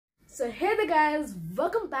So hey there guys,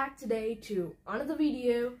 welcome back today to another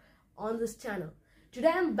video on this channel.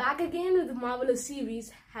 Today I'm back again with the marvelous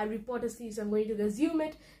series, Harry Potter series. I'm going to resume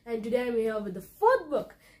it, and today I'm here with the fourth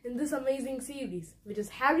book in this amazing series, which is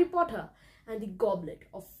Harry Potter and the Goblet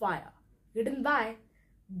of Fire, written by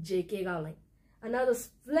J.K. Rowling. Another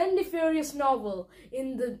splendiferous novel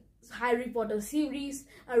in the Harry Potter series.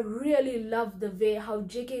 I really love the way how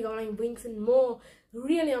J.K. Rowling brings in more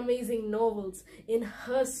really amazing novels in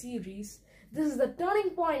her series. This is the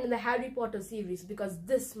turning point in the Harry Potter series because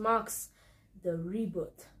this marks the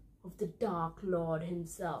rebirth of the Dark Lord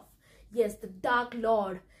himself. Yes, the Dark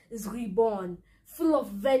Lord is reborn, full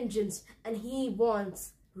of vengeance, and he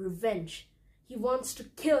wants revenge. He wants to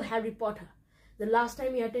kill Harry Potter. The last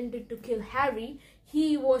time he attempted to kill Harry,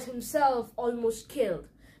 he was himself almost killed.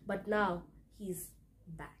 But now he's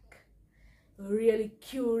back. Really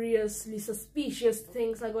curiously suspicious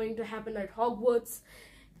things are going to happen at Hogwarts,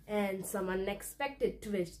 and some unexpected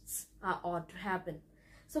twists are ought to happen.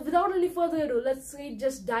 So without any further ado, let's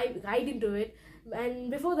just dive right into it.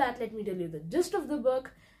 And before that, let me tell you the gist of the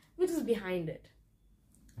book, which is behind it.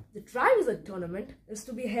 The Triwizard Tournament is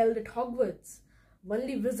to be held at Hogwarts.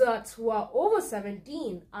 Only wizards who are over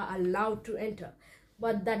 17 are allowed to enter.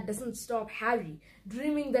 But that doesn't stop Harry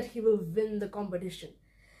dreaming that he will win the competition.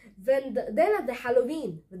 Then at the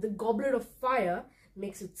Halloween, when the Goblet of Fire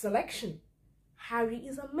makes its selection, Harry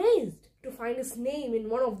is amazed to find his name in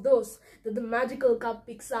one of those that the magical cup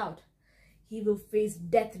picks out. He will face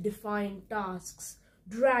death-defying tasks,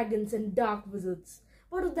 dragons and dark wizards,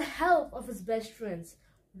 but with the help of his best friends,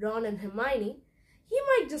 Ron and Hermione, he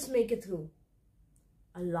might just make it through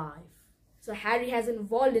alive. So Harry has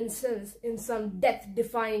involved in some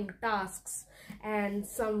death-defying tasks, and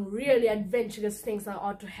some really adventurous things are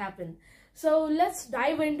ought to happen. So let's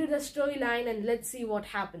dive into the storyline and let's see what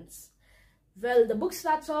happens. Well, the book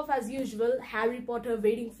starts off as usual, Harry Potter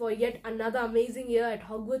waiting for yet another amazing year at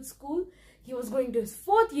Hogwarts School. He was going to his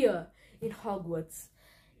 4th year in Hogwarts.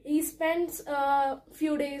 He spends a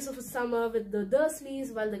few days of his summer with the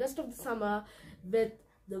Dursleys, while the rest of the summer with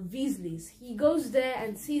the Weasleys. He goes there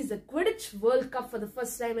and sees the Quidditch World Cup for the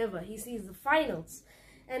first time ever. He sees the finals.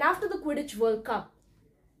 And after the Quidditch World Cup,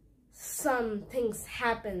 some things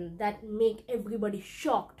happen that make everybody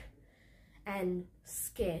shocked and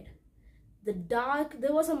scared.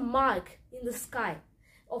 There was a mark in the sky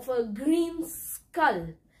of a green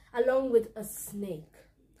skull along with a snake.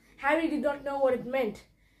 Harry did not know what it meant,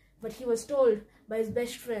 but he was told by his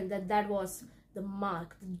best friend that that was the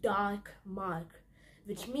mark, the dark mark,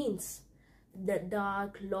 which means the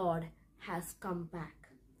Dark Lord has come back.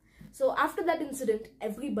 So after that incident,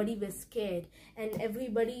 everybody was scared and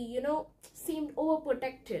everybody, seemed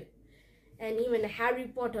overprotected. And even Harry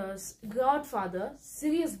Potter's godfather,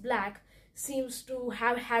 Sirius Black, seems to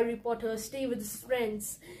have Harry Potter stay with his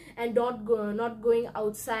friends and not going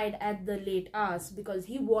outside at the late hours because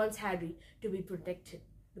he wants Harry to be protected.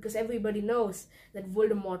 Because everybody knows that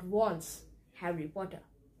Voldemort wants Harry Potter.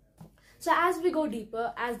 So as we go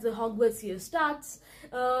deeper, as the Hogwarts year starts,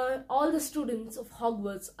 all the students of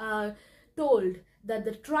Hogwarts are told that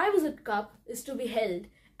the Triwizard Cup is to be held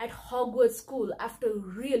at Hogwarts School after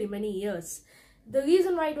really many years. The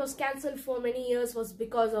reason why it was cancelled for many years was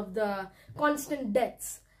because of the constant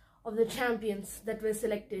deaths of the champions that were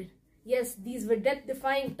selected. Yes, these were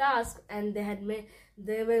death-defying tasks, and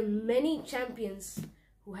there were many champions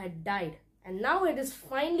who had died. And now it is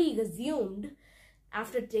finally resumed,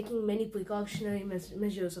 after taking many precautionary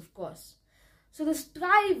measures, of course. So this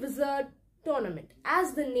Triwizard Tournament,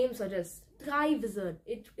 as the name suggests, Triwizard,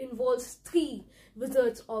 it involves 3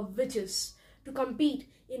 wizards or witches to compete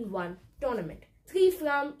in one tournament. 3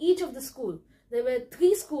 from each of the school. There were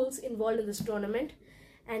 3 schools involved in this tournament,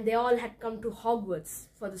 and they all had come to Hogwarts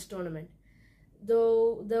for this tournament.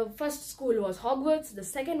 Though the first school was Hogwarts, the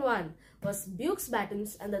second one was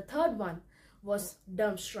Buxbatons, and the third one was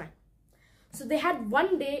Durmstrang. So they had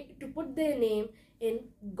one day to put their name in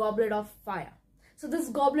Goblet of Fire. So this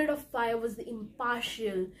Goblet of Fire was the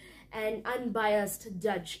impartial and unbiased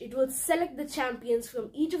judge. It will select the champions from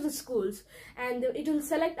each of the schools, and it will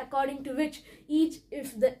select according to which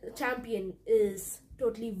if the champion is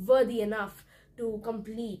totally worthy enough to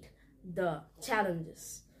complete the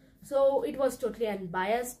challenges. So it was totally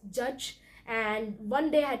unbiased judge, and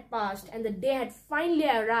one day had passed and the day had finally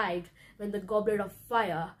arrived when the Goblet of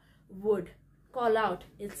Fire would call out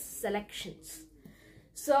its selections.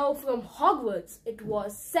 So from Hogwarts, it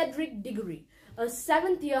was Cedric Diggory, a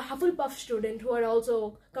 7th year Hufflepuff student who had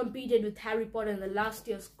also competed with Harry Potter in the last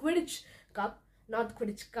year's Quidditch Cup,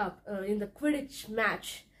 in the Quidditch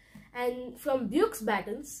match. And from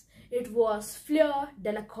Buxbatons, it was Fleur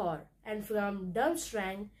Delacour, and from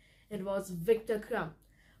Durmstrang, it was Victor Crumb.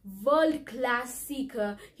 World-class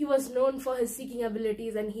seeker, he was known for his seeking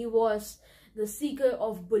abilities, and he was the seeker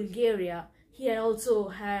of Bulgaria. He had also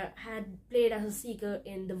had played as a seeker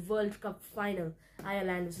in the World Cup final,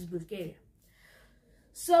 Ireland versus Bulgaria.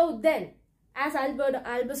 So then, as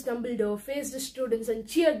Albus Dumbledore faced the students and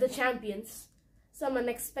cheered the champions, some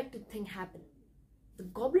unexpected thing happened. The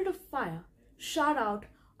Goblet of Fire shot out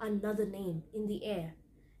another name in the air,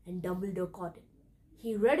 and Dumbledore caught it.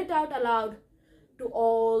 He read it out aloud to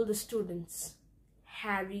all the students.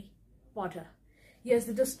 Harry Potter. Yes,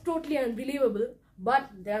 it is totally unbelievable, but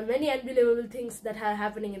there are many unbelievable things that are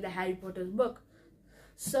happening in the Harry Potter book.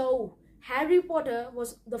 So, Harry Potter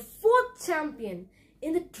was the 4th champion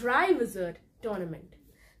in the Triwizard tournament.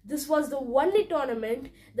 This was the only tournament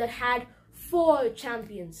that had 4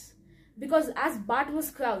 champions, because as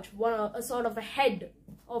Bartimus Crouch, a sort of a head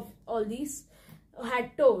of all these,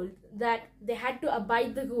 had told that they had to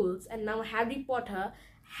abide the rules, and now Harry Potter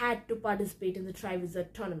had to participate in the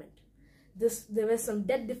Triwizard tournament. There were some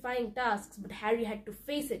death-defying tasks, but Harry had to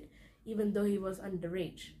face it even though he was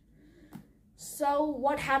underage. So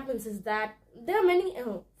what happens is that there are many,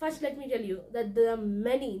 first let me tell you that there are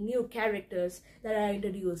many new characters that are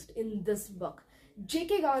introduced in this book.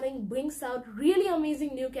 J.K. Rowling brings out really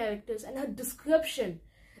amazing new characters, and her description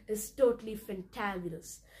is totally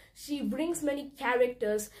fantabulous. She brings many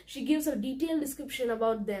characters, she gives a detailed description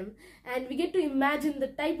about them, and we get to imagine the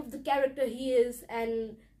type of the character he is,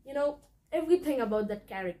 and everything about that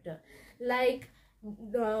character. Like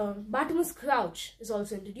Bartimus Crouch is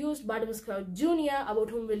also introduced, Bartimus Crouch Jr., about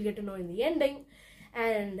whom we'll get to know in the ending,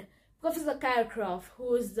 and Professor Kylecroft,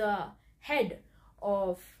 who is the head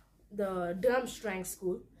of the Durmstrang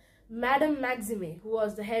school, Madame Maxime, who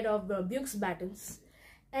was the head of the Bucks Battens,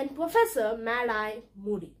 and Professor Mad-Eye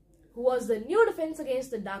Moody, who was the new Defense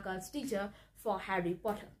Against the Dark Arts teacher for Harry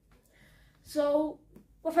Potter. So,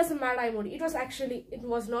 Professor Mad-Eye Moody, it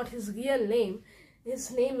was not his real name.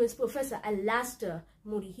 His name is Professor Alastair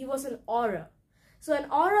Moody. He was an Auror. So an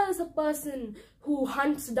Auror is a person who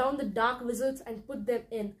hunts down the dark wizards and put them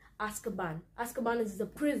in Azkaban. Azkaban is the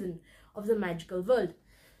prison of the magical world.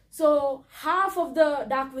 So half of the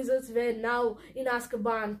dark wizards were now in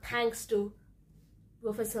Azkaban thanks to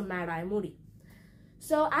Professor Mad-Eye Moody.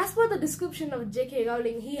 So as per the description of J.K.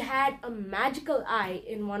 Rowling, he had a magical eye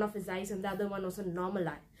in one of his eyes and the other one was a normal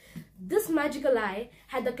eye. This magical eye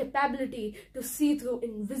had the capability to see through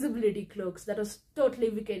invisibility cloaks. That was totally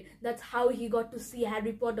wicked. That's how he got to see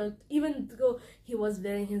Harry Potter, even though he was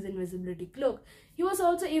wearing his invisibility cloak. He was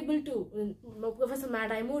also able to, Professor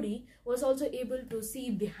Mad-Eye Moody was also able to see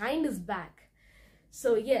behind his back.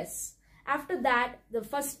 So yes, after that, the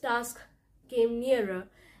first task came nearer,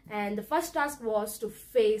 and the first task was to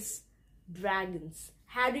face dragons.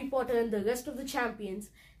 Harry Potter and the rest of the champions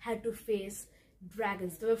had to face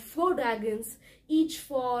dragons. There were 4 dragons, each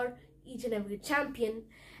for each and every champion,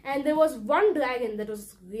 and there was one dragon that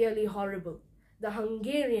was really horrible, the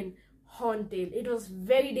Hungarian Horntail. It was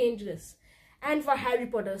very dangerous, and for Harry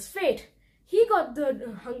Potter's fate, he got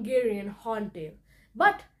the Hungarian Horntail,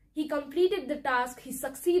 but he completed the task, he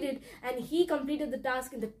succeeded, and he completed the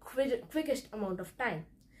task in the quickest amount of time.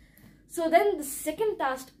 So then the second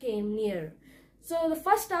task came near. So the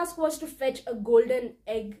first task was to fetch a golden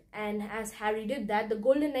egg, and as Harry did that, the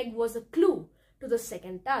golden egg was a clue to the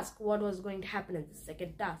second task, what was going to happen in the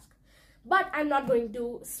second task. But I'm not going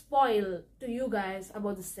to spoil to you guys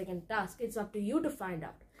about the second task. It's up to you to find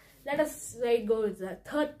out. Let us go with the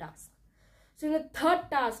third task. So the third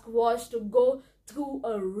task was to go through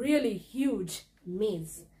a really huge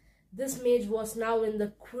maze. This maze was now in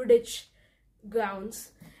the Quidditch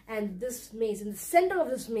grounds, and this maze, in the center of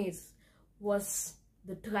this maze, was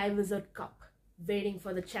the Triwizard Cup, waiting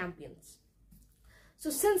for the champions. So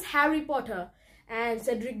since Harry Potter and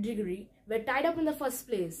Cedric Diggory were tied up in the first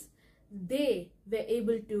place, they were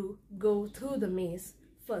able to go through the maze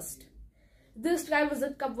first. This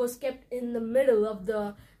Triwizard Cup was kept in the middle of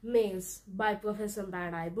the maze by Professor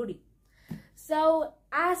Mad-Eye Moody. So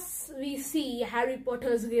as we see Harry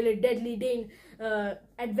Potter's really deadly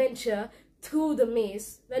adventure through the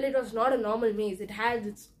maze, well, it was not a normal maze. It had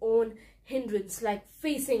its own hindrance, like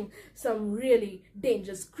facing some really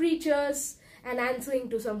dangerous creatures and answering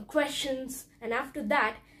to some questions. And after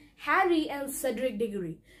that, Harry and Cedric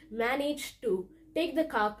Diggory managed to take the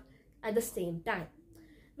cup at the same time.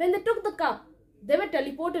 When they took the cup, they were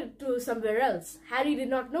teleported to somewhere else. Harry did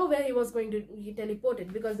not know where he was going to be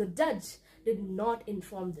teleported because the judge did not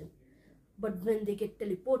inform them. But when they get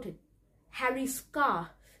teleported, Harry's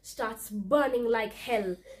scar starts burning like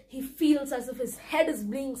hell. He feels as if his head is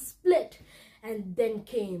being split. And then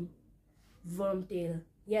came Wormtail.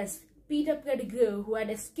 Yes, Peter Pettigrew, who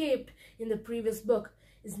had escaped in the previous book,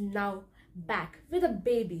 is now back with a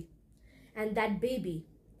baby. And that baby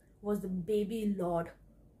was the baby Lord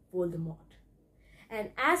Voldemort.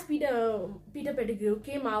 And as Peter Pettigrew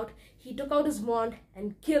came out, he took out his wand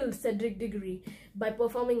and killed Cedric Diggory by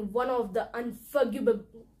performing one of the unforgivable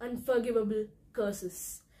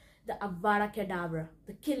curses, the Avada Kedavra,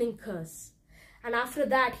 the killing curse. And after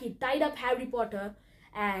that, he tied up Harry Potter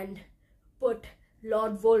and put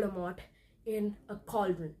Lord Voldemort in a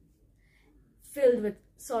cauldron filled with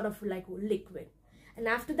sort of like liquid. And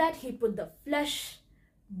after that, he put the flesh,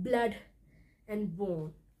 blood, and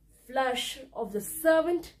bone. Flesh of the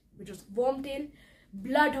servant, which was Wormtail,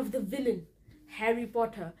 blood of the villain, Harry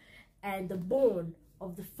Potter, and the bone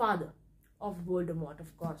of the father of Voldemort,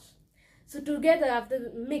 of course. So together,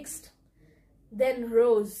 after mixed, then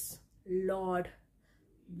rose Lord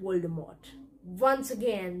Voldemort, once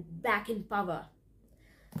again back in power.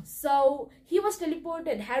 So he was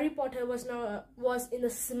teleported. Harry Potter was in a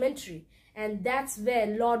cemetery, and that's where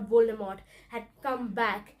Lord Voldemort had come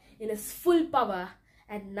back in his full power,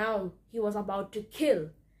 and now he was about to kill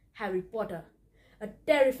Harry Potter. A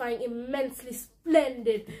terrifying, immensely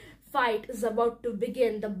splendid fight is about to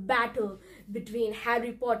begin. The battle between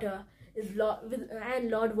Harry Potter and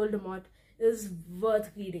Lord Voldemort is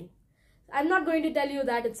worth reading. I'm not going to tell you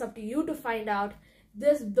that, it's up to you to find out.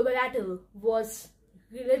 The battle was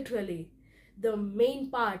literally the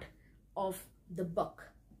main part of the book.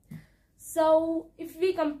 So if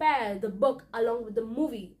we compare the book along with the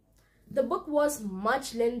movie, the book was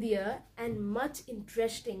much lengthier and much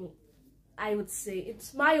interesting, I would say,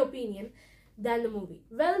 it's my opinion, than the movie.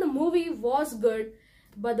 Well, the movie was good,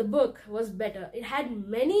 but the book was better. It had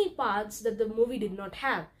many parts that the movie did not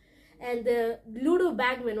have. And Ludo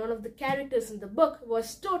Bagman, one of the characters in the book,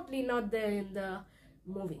 was totally not there in the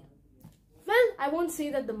movie. Well, I won't say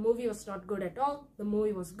that the movie was not good at all. The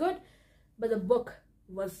movie was good, but the book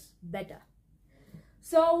was better.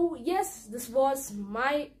 So yes, this was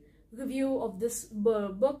my review of this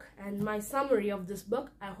book and my summary of this book.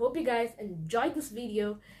 I hope you guys enjoyed this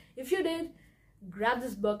video. If you did, grab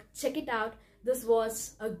this book, check it out. This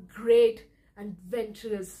was a great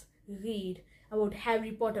adventurous read about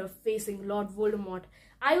Harry Potter facing Lord Voldemort.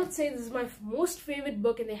 I would say this is my most favorite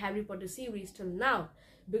book in the Harry Potter series till now,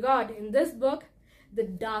 because in this book, the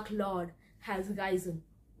Dark Lord has risen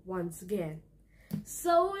once again.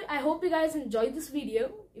 So I hope you guys enjoyed this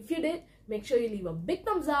video. If you did, make sure you leave a big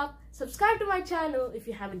thumbs up, subscribe to my channel if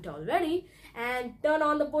you haven't already, and turn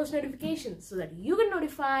on the post notifications so that you get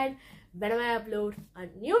notified whenever I upload a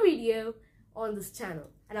new video on this channel.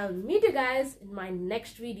 And I'll meet you guys in my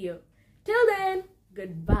next video. Till then,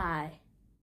 goodbye.